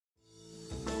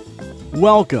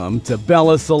Welcome to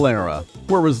Bella Solara,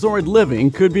 where resort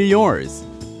living could be yours.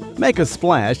 Make a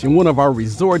splash in one of our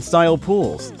resort-style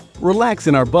pools, relax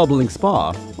in our bubbling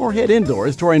spa, or head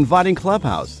indoors to our inviting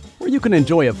clubhouse, where you can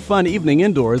enjoy a fun evening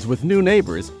indoors with new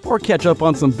neighbors or catch up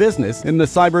on some business in the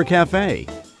Cyber Cafe.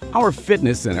 Our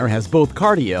fitness center has both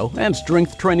cardio and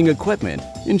strength training equipment,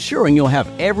 ensuring you'll have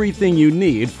everything you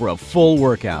need for a full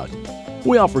workout.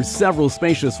 We offer several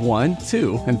spacious 1,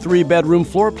 2, and 3-bedroom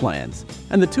floor plans,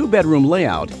 and the 2-bedroom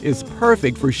layout is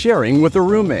perfect for sharing with a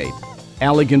roommate.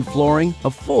 Elegant flooring,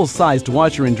 a full-sized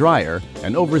washer and dryer,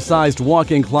 an oversized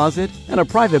walk-in closet, and a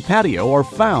private patio are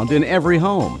found in every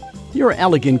home. Your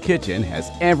elegant kitchen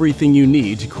has everything you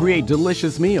need to create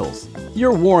delicious meals.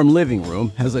 Your warm living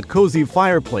room has a cozy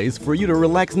fireplace for you to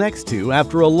relax next to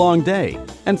after a long day,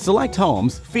 and select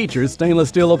homes feature stainless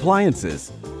steel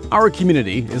appliances. Our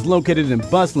community is located in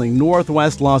bustling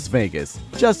northwest Las Vegas,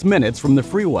 just minutes from the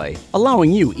freeway,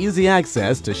 allowing you easy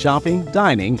access to shopping,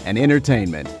 dining, and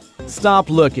entertainment. Stop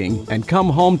looking and come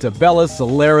home to Bella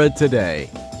Solara today.